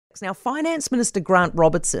Now, Finance Minister Grant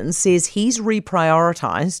Robertson says he's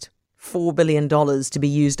reprioritised $4 billion to be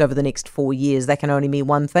used over the next 4 years. That can only mean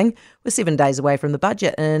one thing. We're 7 days away from the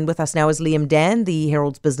budget. And with us now is Dann, the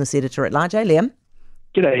Herald's business editor at large. Hey, Liam.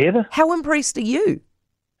 G'day, Heather. How impressed are you?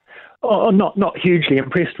 Oh, not hugely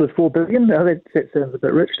impressed with $4 billion. That sounds a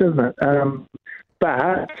bit rich, doesn't it?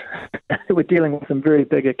 But we're dealing with some very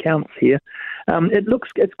big accounts here.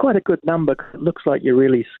 It's quite a good number. It looks like you're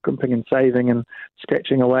really scrimping and saving and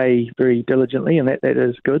scratching away very diligently, and that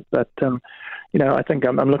is good. But I think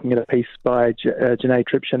I'm looking at a piece by Janae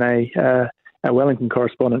Tripchenet, our Wellington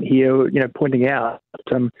correspondent here, pointing out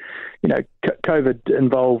that COVID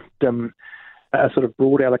involved a sort of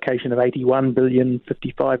broad allocation of 81 billion,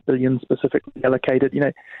 55 billion specifically allocated.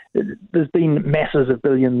 There's been masses of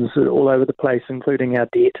billions all over the place, including our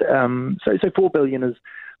debt. So 4 billion is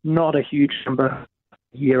not a huge number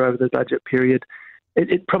here over the budget period.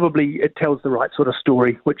 It tells the right sort of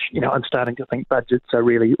story, which, I'm starting to think budgets are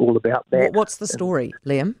really all about that. What's the story,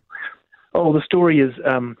 Liam? Oh, the story is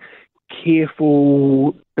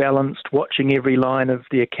careful, balanced, watching every line of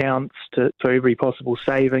the accounts for every possible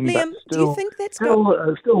saving. Liam, but still, do you think that's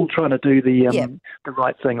still trying to do the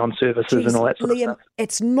right thing on services and all that sort Liam, of stuff?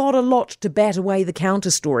 It's not a lot to bat away the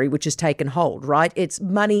counter story, which has taken hold, right? It's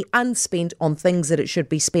money unspent on things that it should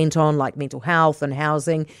be spent on, like mental health and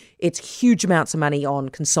housing. It's huge amounts of money on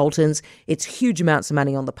consultants. It's huge amounts of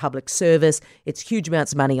money on the public service. It's huge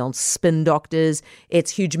amounts of money on spin doctors.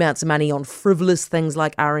 It's huge amounts of money on frivolous things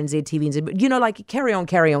like RNZ, TVNZ. Like carry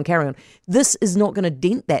on. This is not going to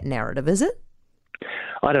dent that narrative, is it?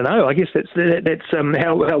 I don't know. I guess that's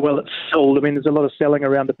how well it's sold. I mean, there's a lot of selling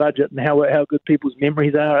around the budget and how good people's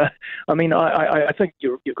memories are. I mean, I think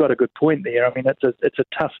you've got a good point there. I mean, it's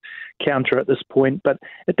a tough counter at this point, but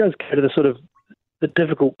it does go to the sort of the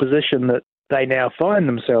difficult position that they now find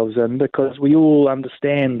themselves in, because we all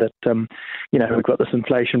understand that we've got this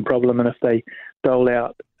inflation problem, and if they dole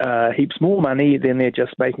out heaps more money, then they're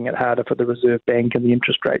just making it harder for the Reserve Bank, and the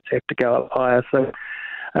interest rates have to go up higher. So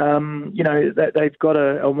they've got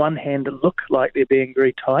on one hand look like they're being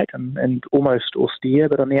very tight and almost austere,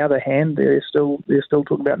 but on the other hand, they're still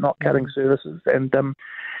talking about not cutting services, and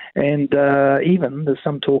even there's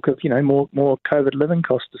some talk of more COVID living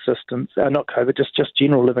cost assistance, not COVID, just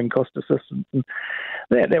general living cost assistance, and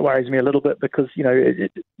that worries me a little bit, because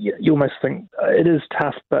you almost think it is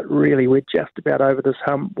tough, but really we're just about over this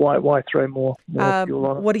hump. Why throw more fuel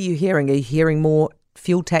on it? What are you hearing? Are you hearing more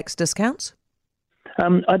fuel tax discounts?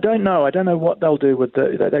 I don't know. I don't know what they'll do with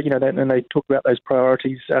and they talk about those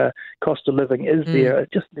priorities. Cost of living is there.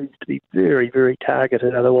 It just needs to be very, very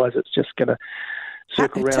targeted. Otherwise, it's just going to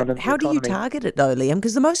circle around. How do you target it though, Liam?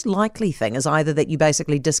 Because the most likely thing is either that you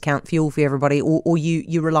basically discount fuel for everybody, or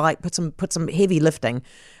you rely put some heavy lifting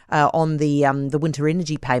on the winter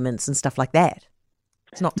energy payments and stuff like that.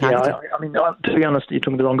 It's not targeted. Yeah, I mean, to be honest, you're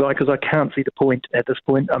talking to the wrong guy, because I can't see the point at this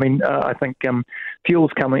point. I mean, I think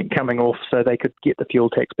fuel's coming off, so they could get the fuel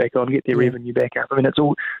tax back on, get their revenue back up. I mean, it's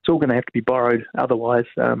all going to have to be borrowed otherwise.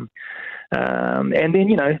 And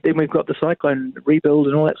then we've got the cyclone rebuild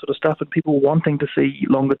and all that sort of stuff, and people wanting to see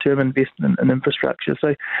longer term investment in infrastructure.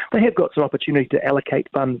 So they have got some opportunity to allocate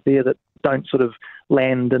funds there that don't sort of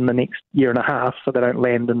land in the next year and a half, so they don't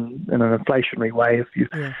land in an inflationary way. If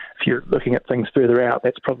you're looking at things further out,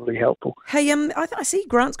 that's probably helpful. Hey, I see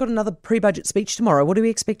Grant's got another pre-budget speech tomorrow. What are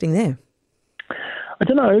we expecting there? I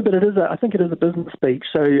don't know, but I think it is a business speech.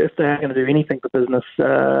 So if they're going to do anything for business,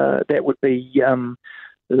 that would be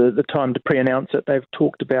the time to pre-announce it. They've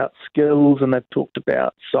talked about skills and they've talked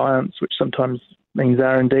about science, which sometimes means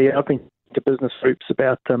R&D. I've been to business groups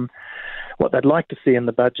about what they'd like to see in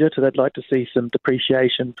the budget. They'd like to see some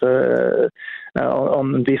depreciation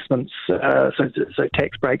on investments, so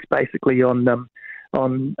tax breaks basically on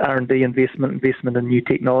R&D investment in new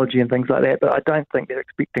technology and things like that. But I don't think they're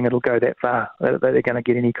expecting it'll go that far, that they're going to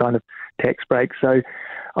get any kind of tax break. So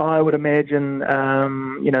I would imagine,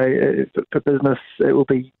 for business, it will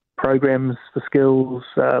be programs for skills,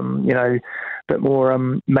 but more,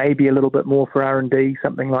 maybe a little bit more for R&D,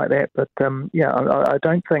 something like that. But I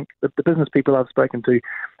don't think that the business people I've spoken to,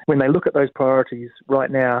 when they look at those priorities right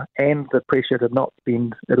now and the pressure to not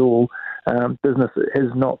spend at all, business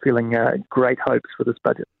is not feeling great hopes for this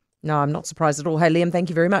budget. No, I'm not surprised at all. Hey, Liam, thank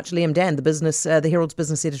you very much. Liam Dann, the Herald's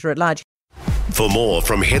business editor at large. For more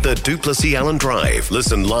from Heather Duplessis Allen Drive,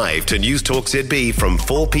 listen live to News Talk ZB from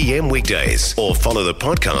 4 p.m. weekdays, or follow the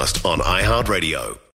podcast on iHeartRadio.